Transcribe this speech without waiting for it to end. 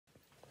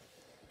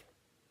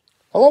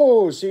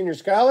Hello, senior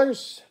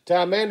scholars.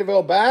 Tom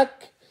Mandeville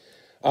back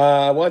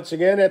once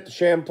again at the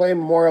Champlain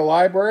Memorial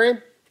Library.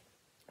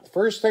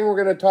 First thing we're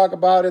going to talk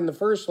about in the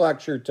first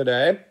lecture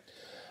today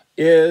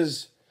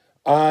is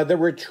the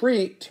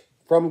retreat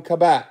from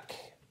Quebec.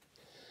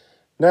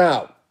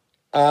 Now,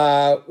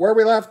 where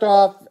we left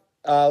off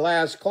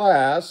last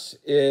class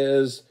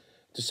is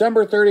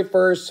December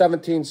 31st,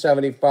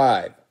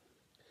 1775.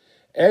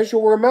 As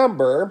you'll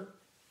remember,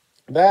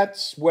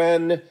 that's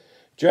when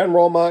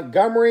General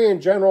Montgomery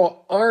and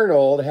General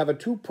Arnold have a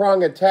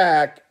two-prong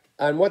attack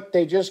on what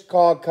they just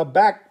called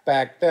Quebec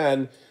back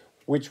then,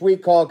 which we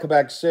call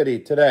Quebec City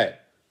today.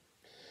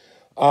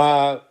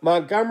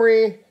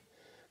 Montgomery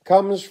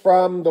comes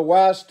from the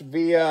west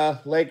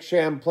via Lake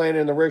Champlain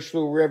and the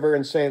Richelieu River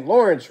and St.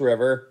 Lawrence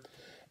River,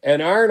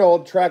 and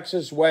Arnold treks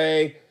his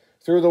way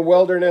through the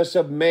wilderness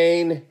of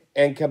Maine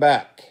and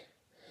Quebec.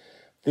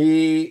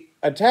 The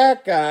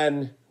attack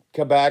on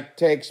Quebec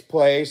takes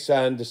place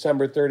on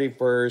December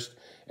 31st,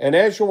 and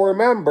as you'll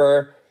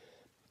remember,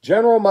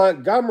 General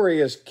Montgomery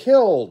is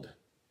killed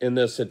in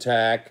this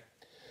attack.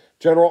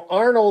 General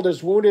Arnold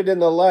is wounded in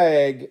the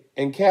leg,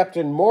 and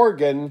Captain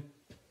Morgan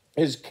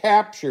is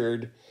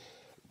captured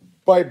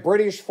by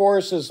British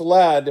forces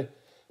led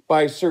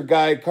by Sir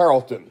Guy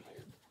Carleton.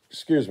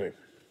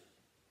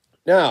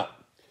 Now,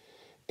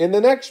 in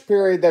the next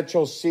period that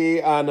you'll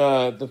see on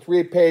the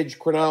 3-page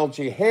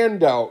chronology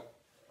handout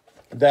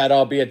that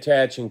I'll be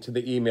attaching to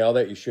the email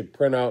that you should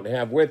print out and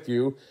have with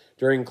you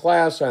during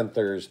class on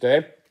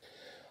Thursday.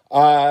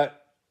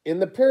 In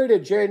the period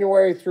of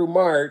January through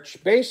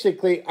March,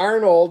 basically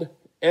Arnold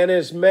and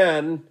his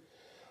men,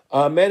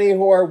 many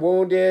who are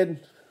wounded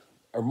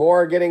or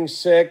more are getting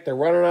sick, they're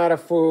running out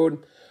of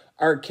food,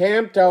 are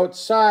camped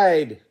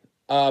outside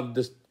of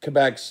the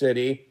Quebec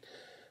City,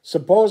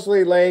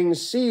 supposedly laying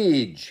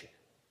siege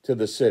to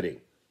the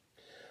city.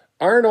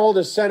 Arnold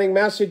is sending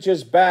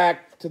messages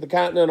back to the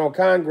Continental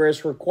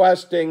Congress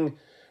requesting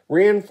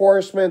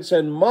reinforcements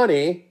and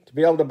money to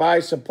be able to buy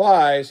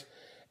supplies,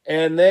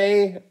 and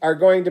they are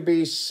going to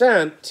be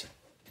sent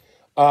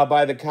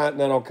by the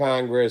Continental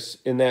Congress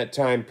in that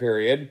time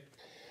period.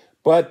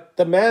 But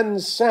the men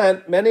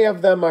sent, many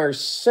of them are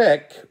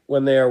sick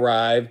when they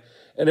arrive,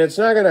 and it's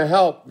not going to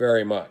help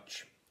very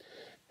much.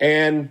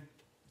 And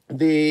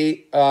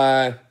the,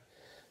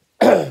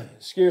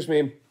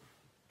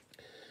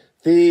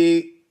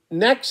 the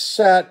next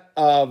set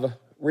of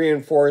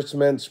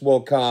reinforcements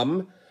will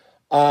come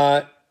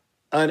on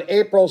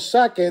April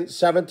 2nd,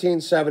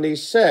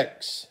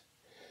 1776.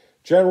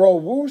 General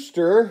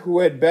Wooster, who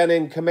had been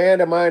in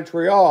command of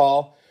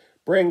Montreal,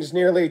 brings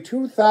nearly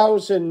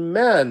 2,000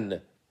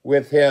 men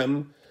with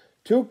him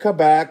to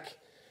Quebec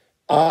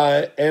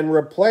and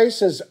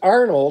replaces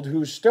Arnold,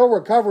 who's still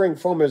recovering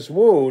from his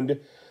wound.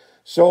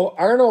 So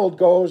Arnold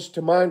goes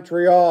to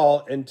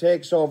Montreal and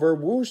takes over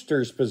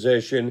Wooster's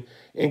position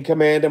in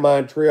command of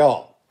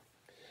Montreal.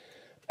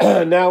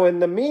 Now, in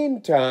the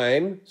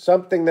meantime,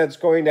 something that's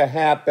going to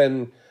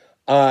happen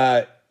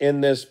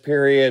in this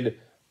period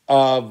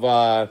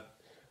of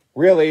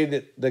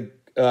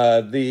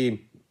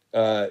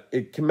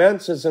it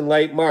commences in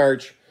late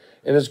March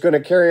and is going to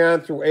carry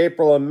on through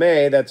April and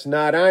May. That's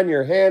not on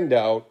your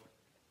handout.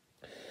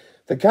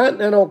 The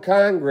Continental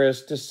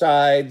Congress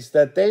decides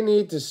that they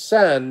need to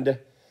send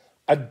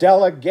a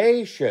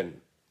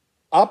delegation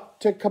up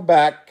to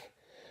Quebec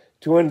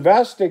to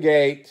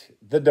investigate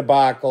the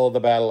debacle of the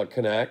Battle of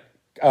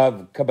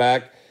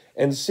Quebec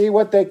and see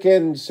what they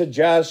can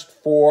suggest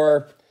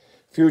for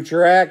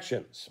future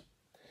actions.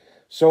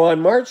 So on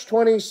March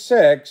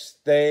 26th,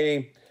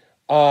 they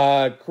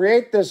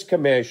create this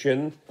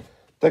commission.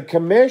 The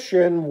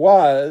commission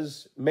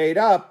was made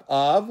up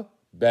of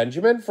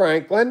Benjamin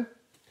Franklin,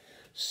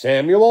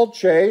 Samuel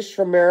Chase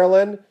from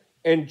Maryland,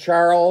 and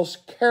Charles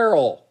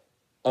Carroll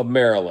of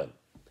Maryland.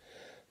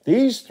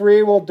 These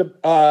three will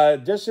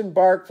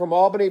disembark from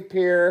Albany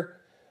Pier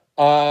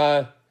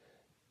on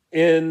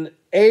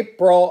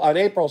April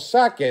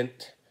 2nd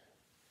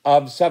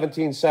of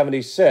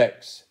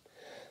 1776.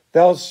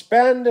 They'll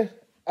spend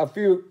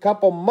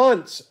couple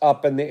months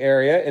up in the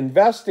area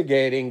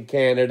investigating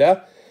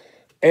Canada,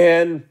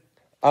 and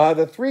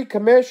the three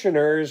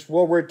commissioners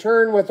will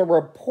return with a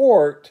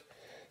report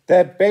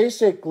that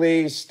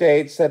basically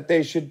states that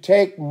they should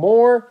take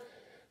more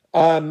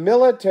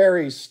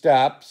military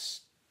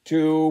steps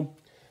to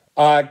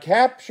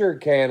capture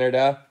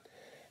Canada,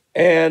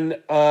 and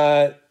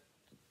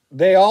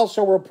they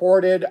also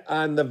reported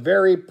on the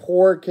very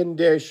poor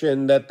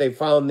condition that they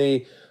found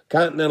the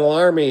Continental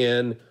Army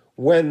in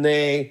when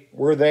they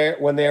were there,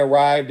 when they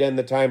arrived, and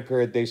the time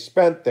period they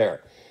spent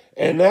there.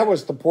 And that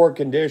was the poor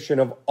condition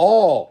of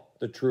all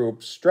the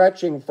troops,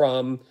 stretching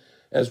from,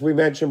 as we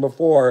mentioned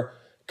before,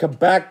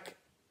 Quebec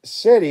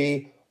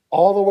City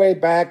all the way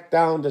back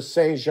down to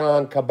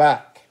Saint-Jean,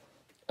 Quebec,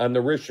 on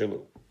the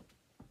Richelieu.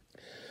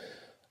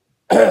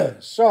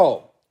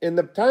 So, in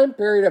the time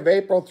period of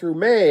April through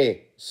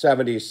May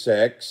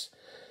 76,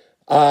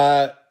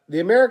 the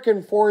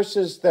American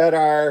forces that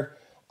are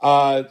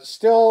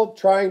still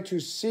trying to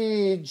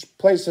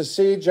place a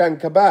siege on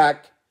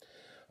Quebec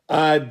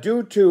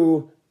due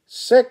to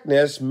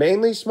sickness,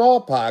 mainly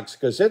smallpox,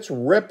 because it's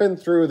ripping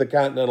through the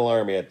Continental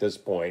Army at this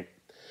point.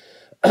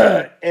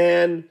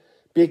 And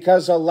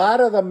because a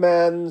lot of the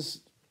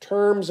men's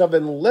terms of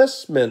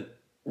enlistment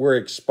were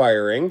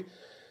expiring,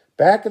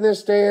 back in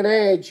this day and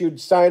age, you'd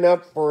sign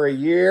up for a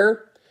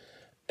year,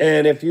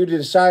 and if you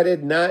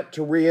decided not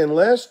to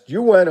re-enlist,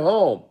 you went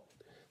home.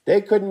 They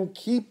couldn't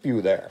keep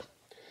you there.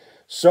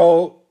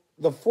 So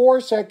the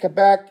force at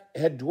Quebec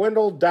had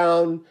dwindled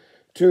down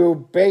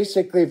to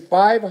basically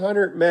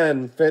 500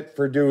 men fit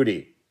for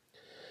duty.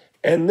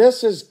 And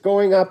this is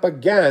going up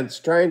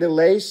against trying to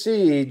lay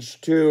siege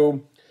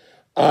to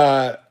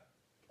a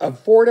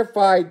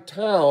fortified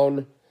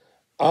town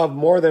of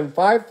more than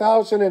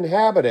 5,000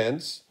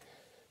 inhabitants,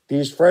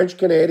 these French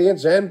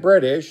Canadians and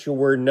British, who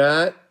were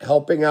not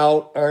helping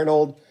out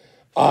Arnold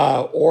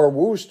or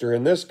Wooster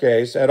in this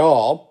case at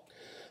all.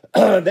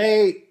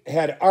 They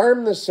had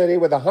armed the city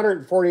with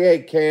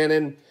 148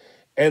 cannon,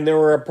 and there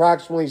were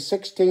approximately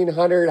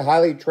 1,600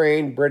 highly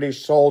trained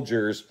British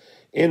soldiers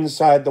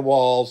inside the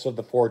walls of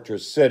the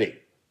fortress city.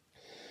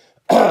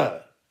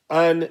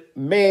 On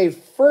May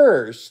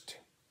 1st,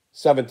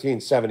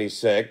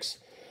 1776,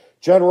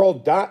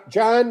 General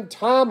John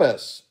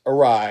Thomas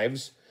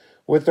arrives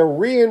with a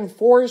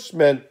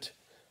reinforcement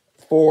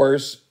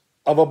force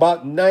of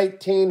about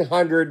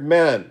 1,900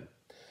 men,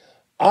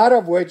 out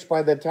of which,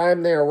 by the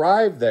time they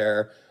arrive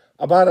there,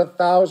 about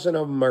 1,000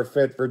 of them are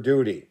fit for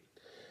duty.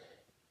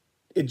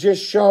 It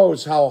just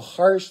shows how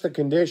harsh the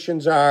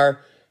conditions are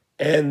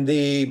and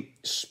the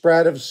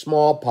spread of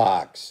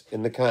smallpox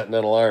in the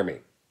Continental Army.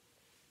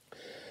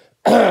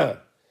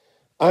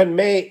 On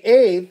May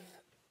 8th,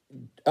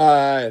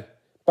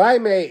 by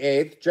May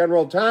 8th,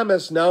 General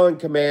Thomas, now in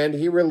command,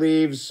 he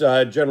relieves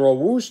General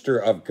Wooster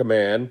of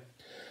command,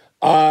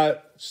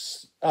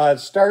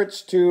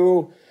 starts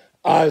to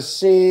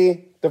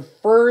see the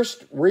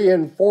first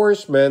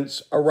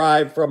reinforcements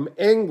arrive from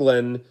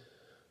England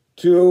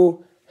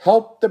to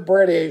help the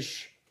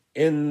British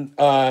in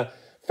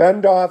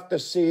fend off the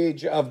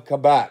siege of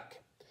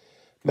Quebec.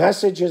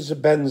 Messages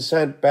have been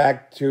sent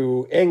back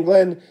to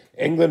England.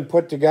 England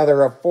put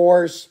together a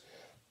force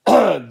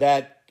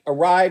that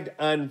arrived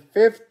on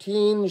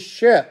 15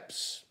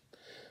 ships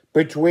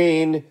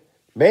between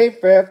May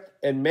 5th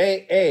and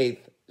May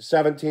 8th,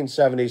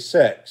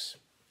 1776.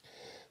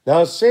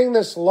 Now, seeing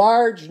this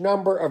large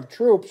number of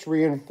troops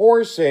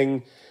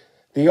reinforcing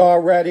the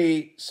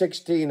already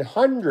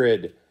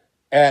 1,600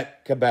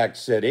 at Quebec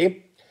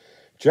City,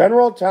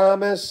 General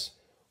Thomas,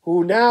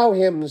 who now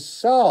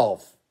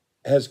himself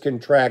has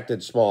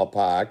contracted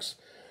smallpox,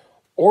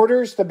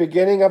 orders the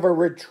beginning of a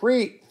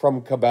retreat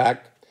from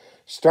Quebec,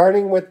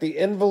 starting with the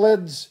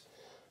invalids,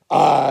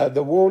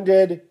 the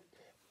wounded,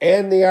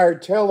 and the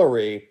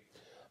artillery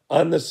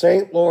on the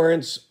St.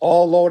 Lawrence,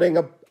 all loading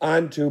up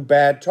onto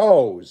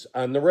bateaus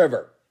on the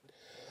river.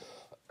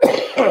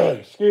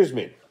 Excuse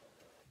me.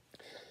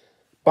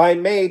 By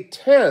May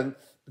 10th,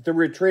 the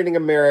retreating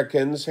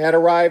Americans had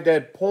arrived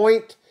at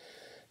Point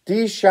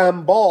de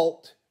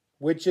Chambault,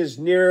 which is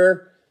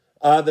near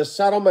the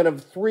settlement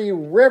of Three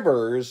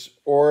Rivers,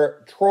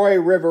 or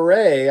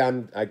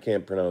Trois-Rivières. I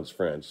can't pronounce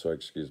French, so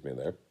excuse me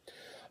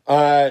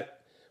there.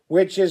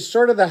 Which is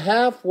sort of the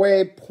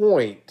halfway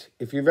point,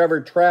 if you've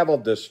ever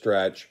traveled this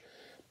stretch,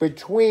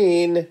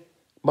 between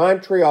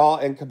Montreal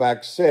and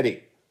Quebec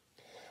City.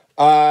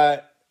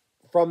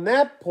 From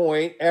that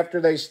point,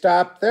 after they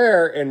stop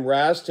there and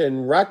rest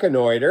and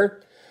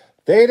reconnoiter,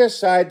 they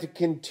decide to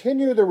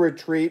continue the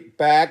retreat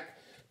back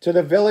to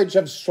the village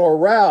of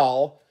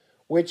Sorel,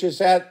 which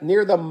is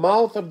near the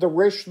mouth of the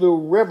Richelieu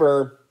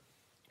River,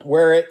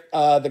 where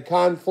the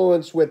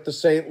confluence with the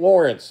St.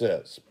 Lawrence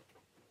is.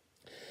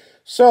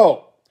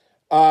 So,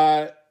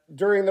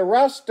 during the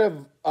rest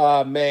of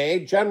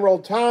May, General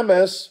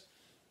Thomas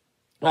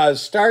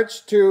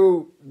starts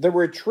the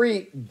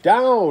retreat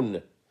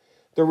down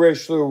the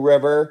Richelieu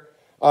River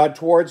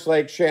towards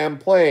Lake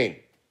Champlain.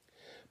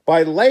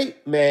 By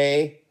late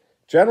May,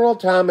 General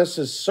Thomas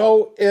is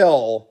so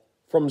ill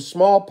from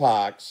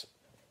smallpox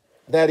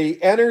that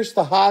he enters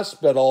the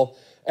hospital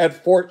at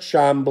Fort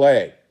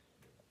Chamblay.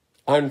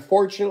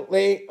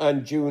 Unfortunately,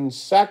 on June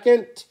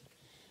 2nd,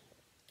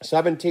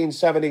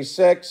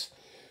 1776,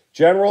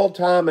 General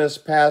Thomas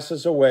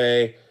passes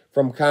away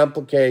from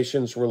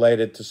complications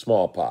related to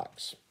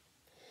smallpox.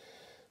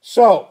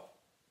 So,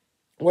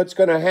 what's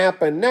going to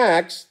happen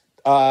next?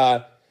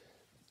 The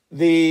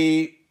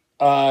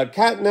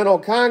Continental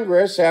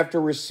Congress,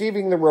 after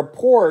receiving the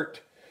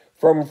report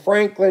from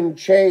Franklin,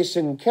 Chase,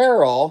 and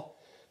Carroll,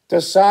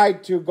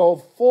 decide to go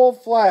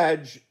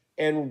full-fledged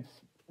and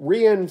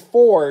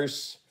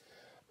reinforce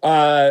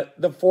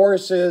the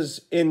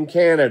forces in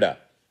Canada.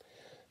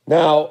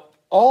 Now,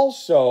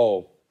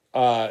 also,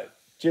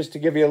 just to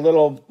give you a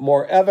little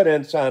more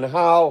evidence on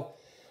how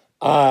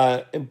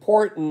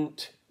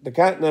important the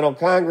Continental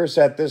Congress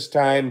at this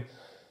time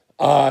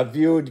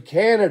viewed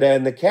Canada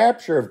and the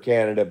capture of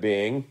Canada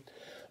being,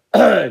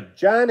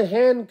 John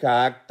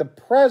Hancock, the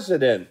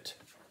president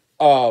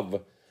of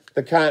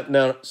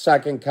the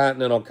Second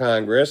Continental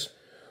Congress,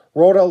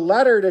 wrote a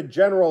letter to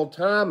General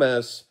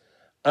Thomas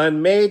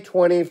on May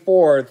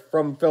 24th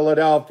from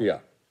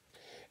Philadelphia.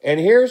 And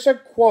here's a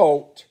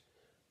quote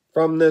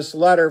from this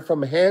letter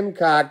from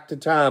Hancock to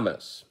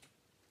Thomas.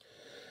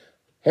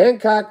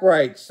 Hancock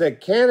writes that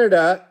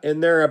Canada,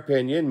 in their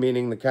opinion,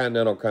 meaning the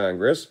Continental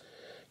Congress,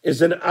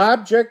 is an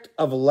object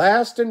of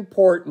last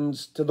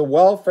importance to the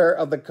welfare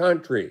of the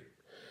country.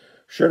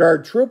 Should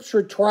our troops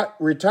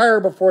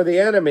retire before the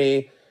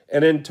enemy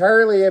and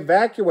entirely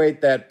evacuate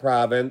that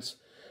province,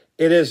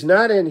 it is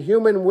not in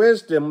human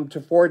wisdom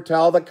to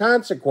foretell the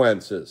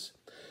consequences.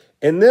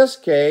 In this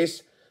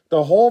case,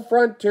 the whole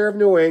frontier of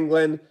New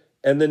England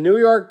and the New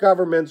York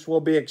governments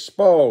will be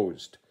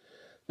exposed,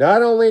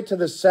 not only to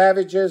the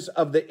savages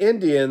of the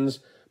Indians,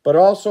 but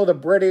also the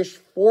British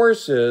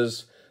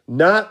forces,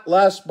 not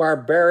less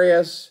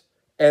barbarous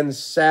and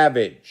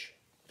savage.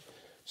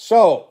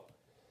 So,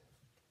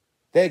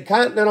 the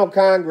Continental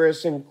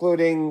Congress,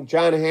 including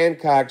John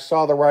Hancock,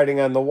 saw the writing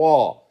on the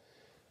wall.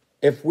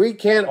 If we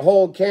can't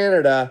hold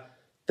Canada,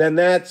 then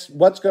that's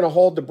what's going to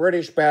hold the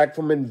British back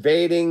from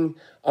invading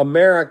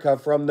America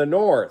from the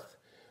north,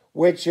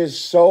 which is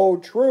so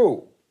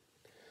true.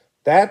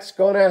 That's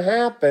going to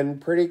happen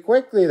pretty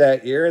quickly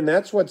that year, and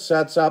that's what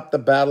sets up the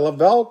Battle of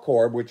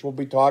Valcourt, which we'll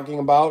be talking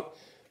about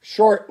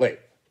shortly.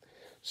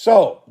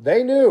 So,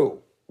 they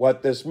knew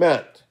what this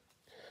meant.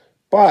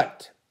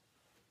 But,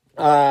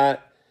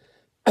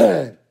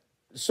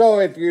 so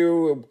if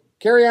you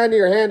carry on to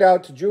your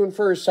handout to June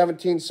 1st,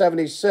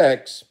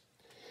 1776,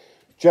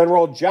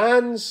 General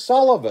John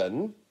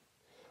Sullivan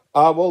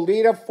will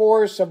lead a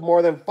force of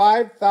more than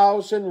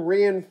 5,000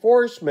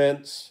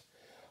 reinforcements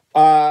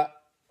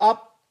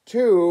up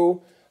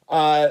to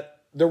the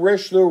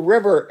Richelieu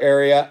River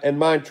area in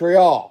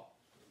Montreal.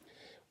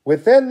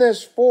 Within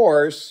this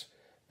force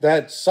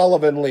that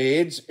Sullivan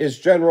leads is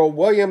General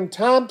William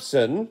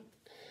Thompson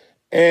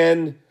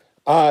and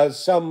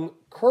some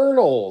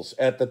colonels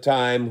at the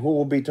time who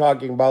we'll be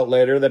talking about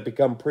later that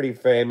become pretty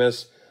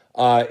famous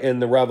in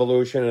the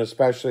Revolution and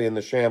especially in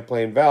the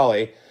Champlain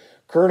Valley.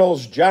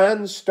 Colonels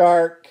John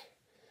Stark,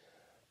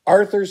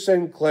 Arthur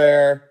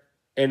Sinclair,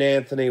 and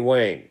Anthony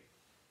Wayne.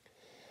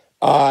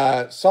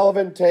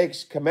 Sullivan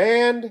takes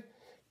command,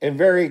 and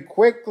very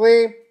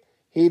quickly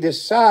he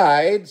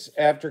decides,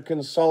 after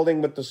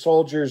consulting with the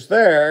soldiers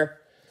there,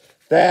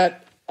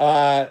 that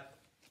a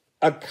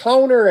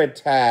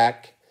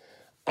counterattack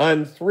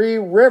on Three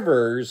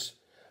Rivers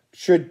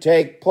should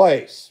take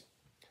place.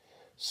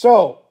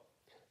 So,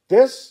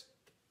 this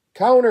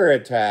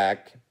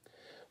counterattack,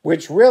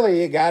 which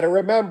really, you got to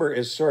remember,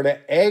 is sort of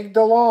egged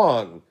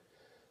along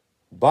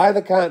by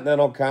the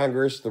Continental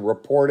Congress, the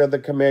report of the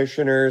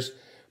commissioners,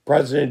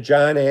 President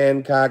John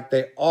Hancock,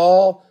 they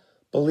all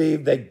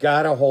believe they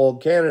got to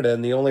hold Canada,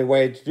 and the only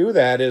way to do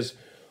that is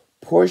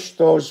push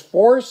those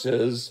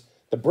forces,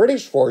 the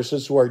British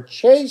forces who are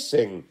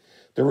chasing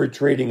the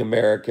retreating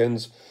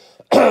Americans,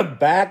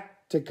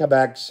 back to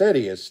Quebec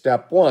City as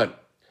step one.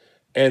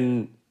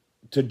 And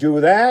to do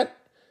that,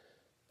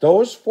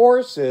 those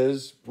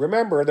forces,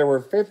 remember there were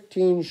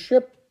 15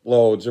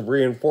 shiploads of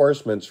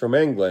reinforcements from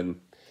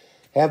England,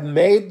 have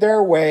made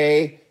their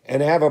way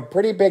and have a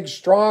pretty big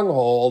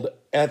stronghold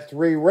at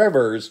Three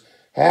Rivers,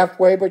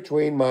 halfway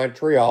between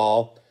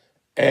Montreal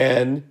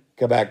and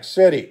Quebec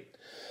City.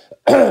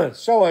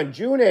 So on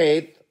June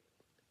 8th,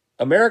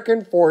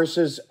 American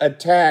forces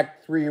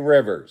attacked Three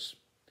Rivers.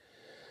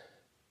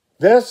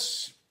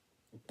 This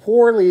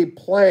poorly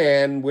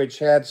planned, which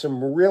had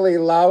some really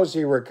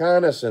lousy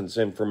reconnaissance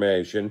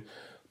information,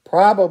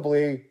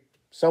 probably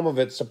some of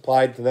it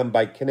supplied to them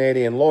by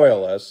Canadian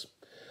loyalists,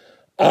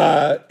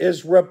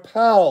 is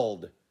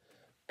repelled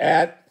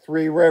at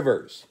Three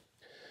Rivers,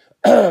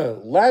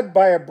 led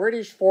by a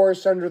British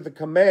force under the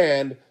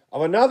command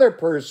of another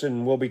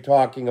person we'll be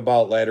talking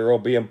about later. It'll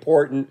be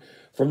important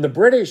from the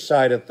British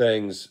side of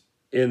things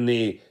in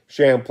the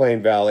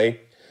Champlain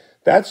Valley.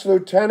 That's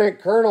Lieutenant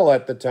Colonel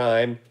at the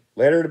time,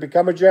 later to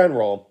become a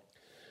general,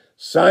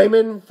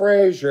 Simon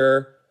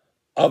Fraser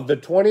of the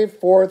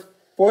 24th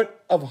Foot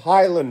of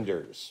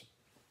Highlanders.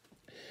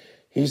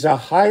 He's a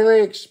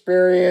highly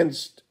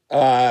experienced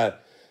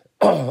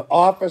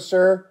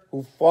officer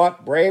who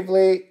fought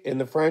bravely in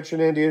the French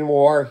and Indian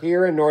War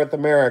here in North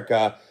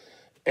America,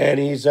 and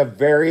he's a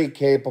very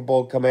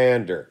capable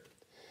commander.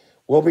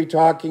 We'll be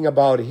talking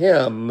about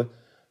him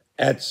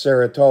at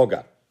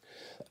Saratoga.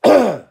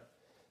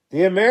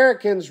 The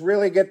Americans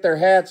really get their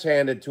hats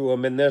handed to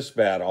them in this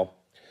battle.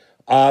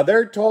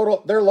 Their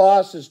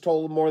losses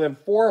totaled more than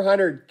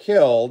 400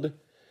 killed.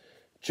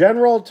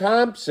 General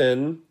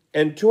Thompson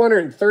and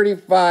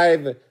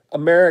 235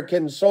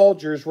 American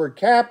soldiers were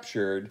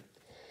captured.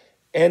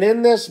 And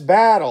in this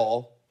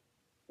battle,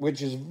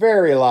 which is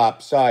very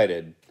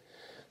lopsided,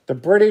 the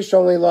British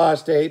only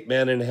lost 8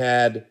 men and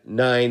had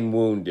 9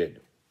 wounded.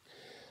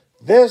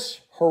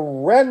 This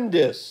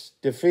horrendous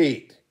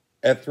defeat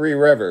at Three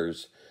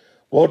Rivers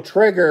will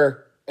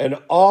trigger an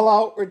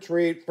all-out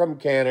retreat from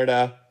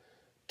Canada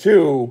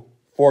to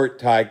Fort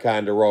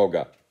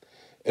Ticonderoga.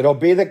 It'll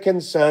be the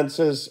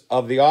consensus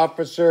of the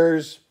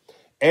officers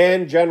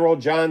and General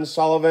John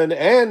Sullivan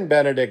and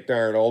Benedict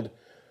Arnold,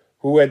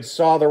 who had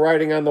saw the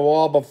writing on the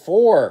wall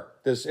before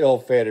this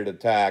ill-fated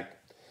attack,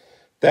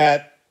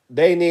 that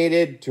they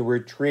needed to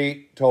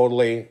retreat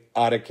totally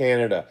out of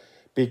Canada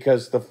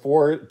because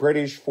the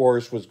British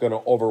force was going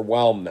to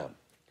overwhelm them.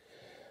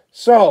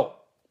 So,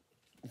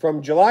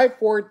 from June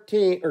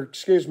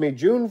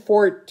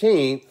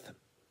 14th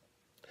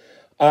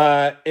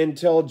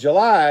until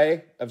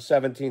July of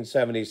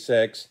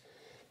 1776,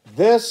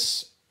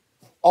 this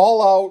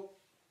all-out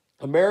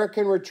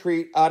American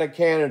retreat out of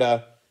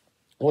Canada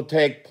will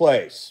take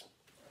place.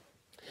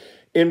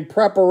 In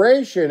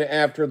preparation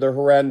after the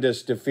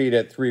horrendous defeat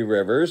at Three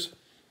Rivers,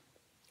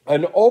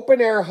 an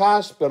open-air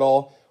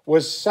hospital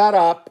was set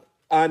up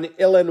on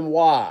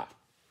Illinois.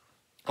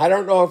 I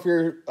don't know if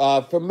you're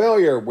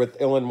familiar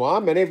with Illinois.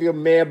 Many of you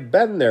may have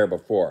been there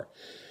before.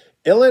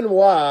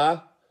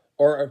 Illinois,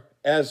 or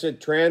as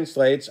it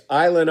translates,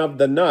 Island of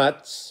the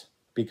Nuts,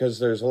 because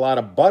there's a lot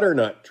of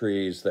butternut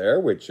trees there,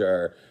 which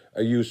are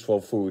a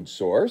useful food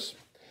source,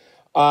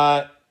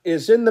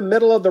 is in the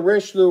middle of the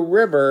Richelieu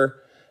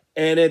River,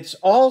 and it's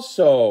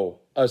also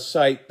a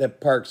site that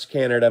Parks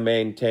Canada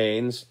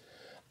maintains.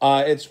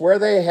 It's where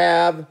they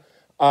have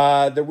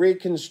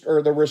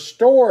the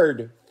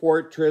restored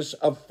fortress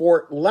of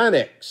Fort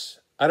Lennox.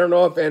 I don't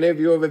know if any of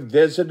you have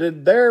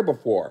visited there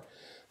before.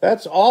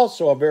 That's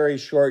also a very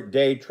short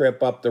day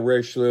trip up the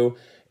Richelieu,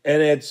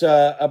 and it's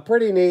a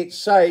pretty neat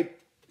site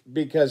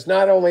because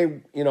not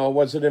only,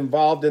 was it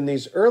involved in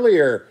these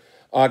earlier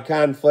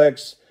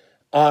conflicts,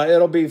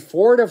 it'll be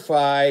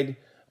fortified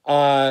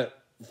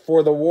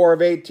for the War of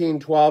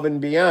 1812 and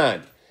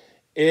beyond.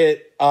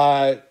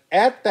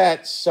 At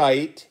that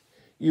site,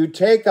 you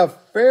take a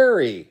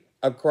ferry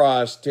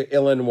across to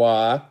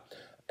Illinois,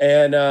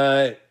 and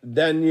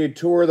then you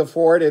tour the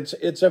fort.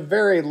 It's a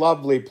very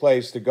lovely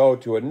place to go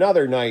to.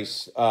 Another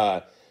nice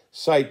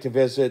site to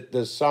visit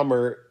this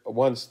summer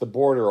once the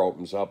border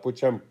opens up,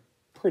 which I'm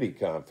pretty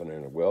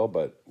confident it will,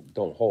 but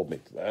don't hold me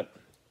to that.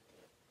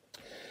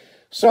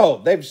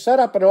 So they've set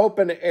up an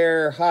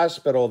open-air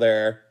hospital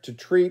there to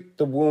treat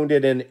the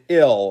wounded and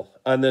ill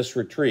on this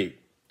retreat.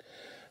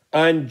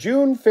 On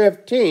June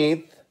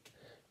 15th,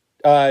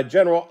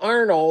 General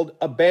Arnold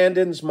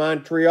abandons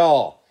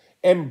Montreal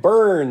and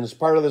burns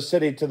part of the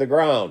city to the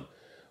ground,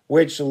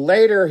 which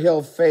later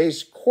he'll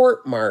face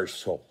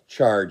court-martial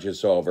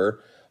charges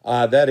over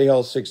that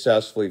he'll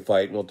successfully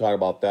fight, and we'll talk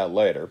about that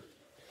later.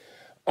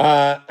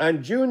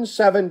 On June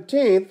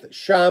 17th,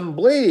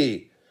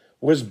 Chambly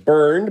was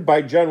burned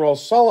by General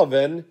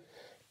Sullivan,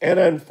 and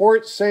on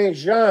Fort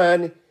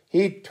Saint-Jean, on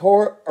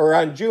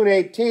June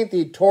 18th,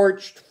 he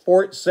torched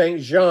Fort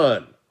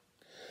Saint-Jean.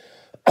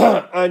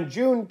 On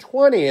June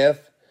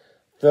 20th,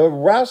 the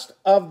rest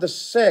of the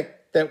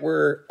sick that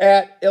were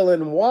at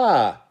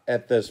Illinois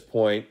at this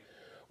point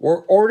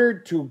were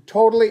ordered to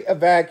totally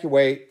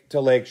evacuate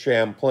to Lake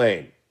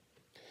Champlain.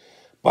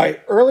 By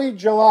early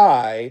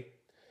July,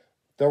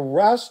 the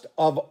rest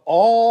of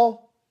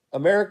all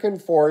American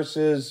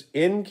forces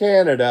in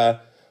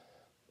Canada,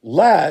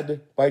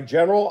 led by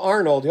General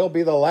Arnold, he'll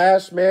be the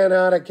last man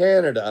out of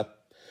Canada,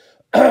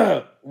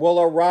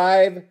 will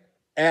arrive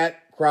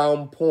at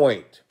Crown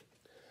Point.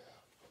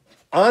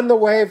 On the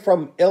way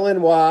from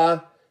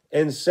Illinois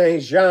and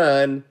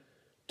Saint-Jean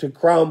to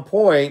Crown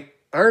Point,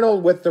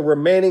 Arnold, with the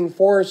remaining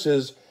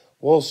forces,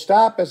 will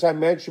stop, as I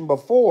mentioned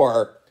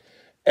before,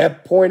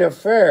 at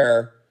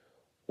Pointe-à-Fer,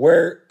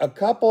 where a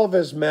couple of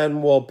his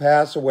men will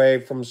pass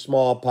away from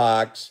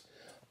smallpox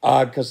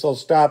because they'll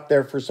stop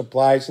there for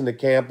supplies in the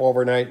camp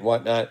overnight and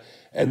whatnot.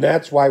 And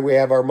that's why we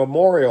have our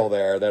memorial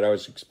there that I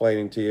was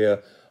explaining to you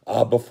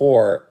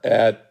before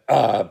at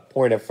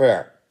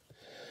Pointe-à-Fer.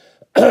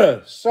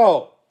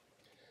 So,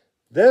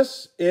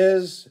 this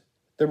is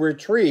the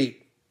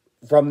retreat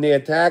from the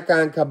attack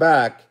on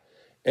Quebec.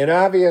 And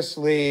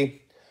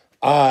obviously,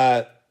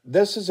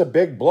 this is a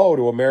big blow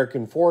to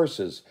American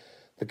forces.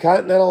 The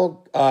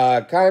Continental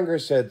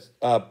Congress had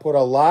put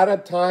a lot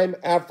of time,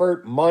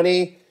 effort,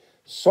 money,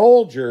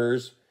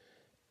 soldiers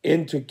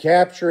into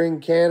capturing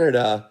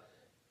Canada,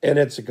 and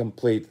it's a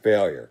complete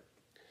failure.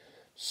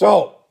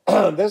 So,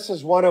 this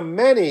is one of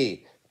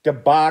many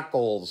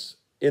debacles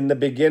in the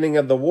beginning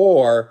of the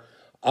war,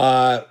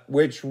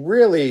 which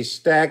really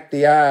stacked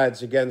the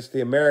odds against the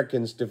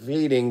Americans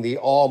defeating the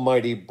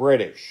almighty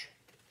British.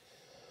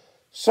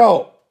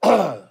 So,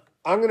 I'm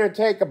going to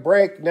take a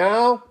break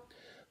now.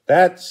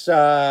 That's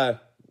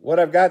what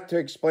I've got to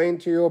explain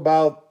to you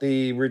about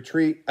the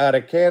retreat out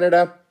of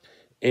Canada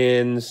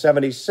in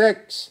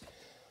 76.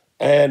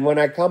 And when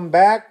I come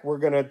back, we're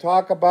going to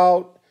talk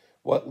about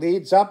what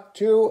leads up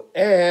to,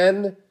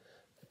 and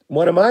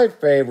one of my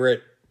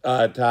favorite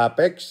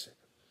topics,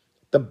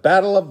 the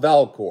Battle of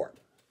Valcourt.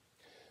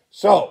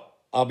 So,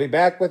 I'll be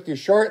back with you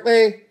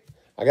shortly.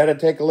 I got to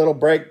take a little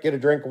break, get a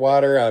drink of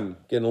water. I'm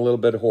getting a little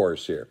bit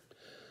hoarse here.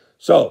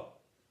 So,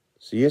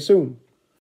 see you soon.